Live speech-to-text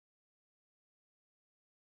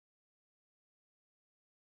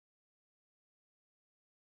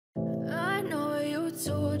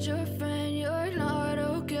told your friend you're not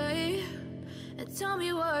okay? And tell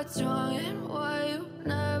me what's wrong and why you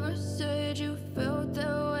never said you felt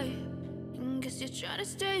that way. And guess you're trying to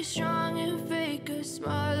stay strong and fake a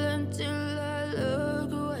smile until I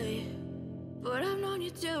look away. But I've known you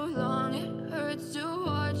too long, it hurts to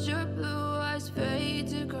watch your blue eyes fade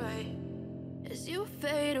to gray as you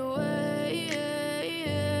fade away,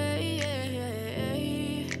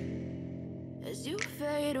 as you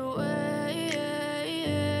fade away.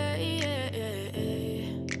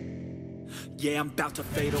 Yeah, I'm about to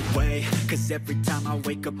fade away, cause every time I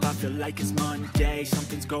wake up I feel like it's Monday.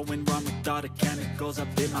 Something's going wrong with all the chemicals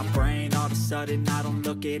up in my brain. All of a sudden I don't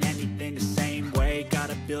look at anything the same way.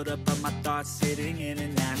 Gotta build up of my thoughts sitting in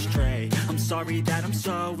an ashtray. I'm sorry that I'm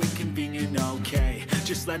so inconvenient, okay?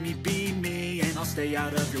 Just let me be me and I'll stay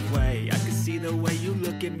out of your way. I can see the way you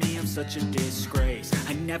look at me, I'm such a disgrace.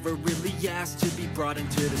 I never really asked to be brought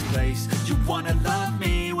into this place. You wanna love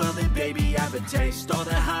me? Well then baby I have a taste. All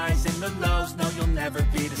the highs and the lows, no you'll never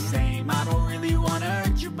be the same. I don't really wanna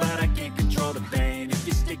hurt you but I can't control the pain. If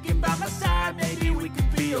you're sticking by my side maybe we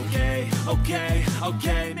could be okay.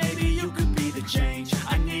 Okay, maybe you could be the change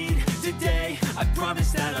I need today. I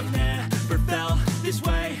promise that I've never felt this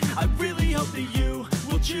way. I really hope that you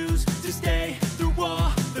will choose to stay through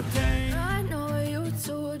all the pain. I know you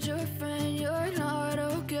told your friend you're not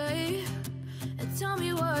okay. And tell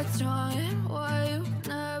me what's wrong and why you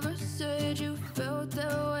never said you felt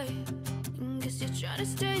that way. And guess you're trying to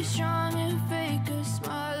stay strong and fake a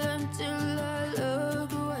smile until I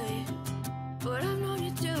look away. But I've known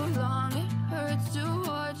you too long, it hurts to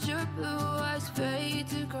watch your blue eyes fade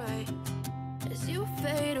to gray as you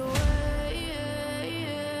fade away,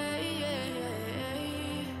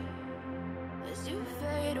 as you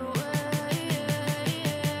fade away,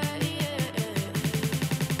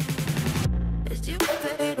 as you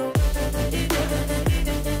fade away.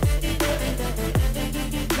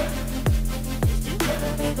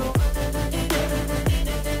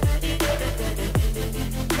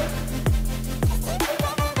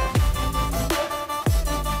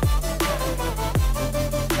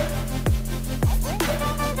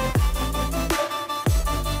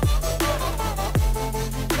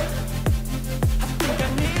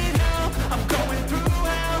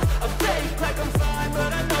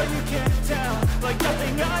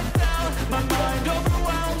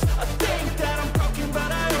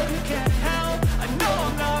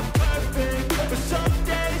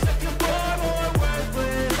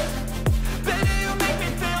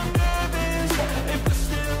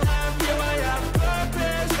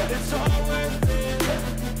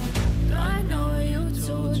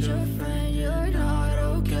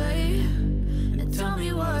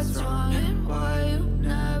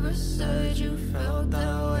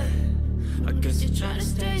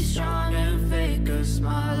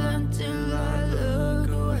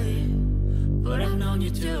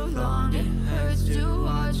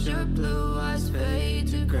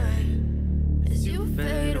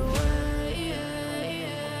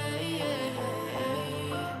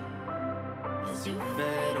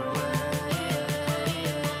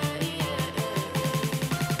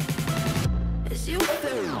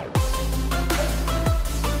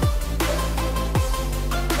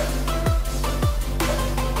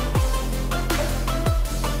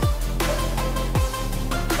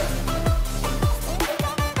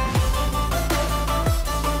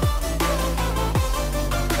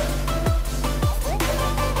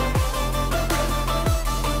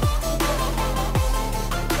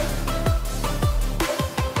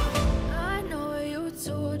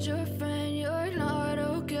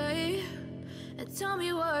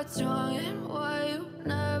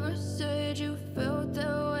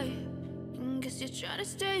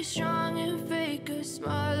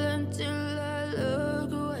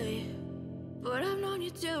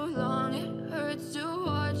 Too long, it hurts to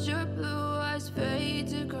watch your blue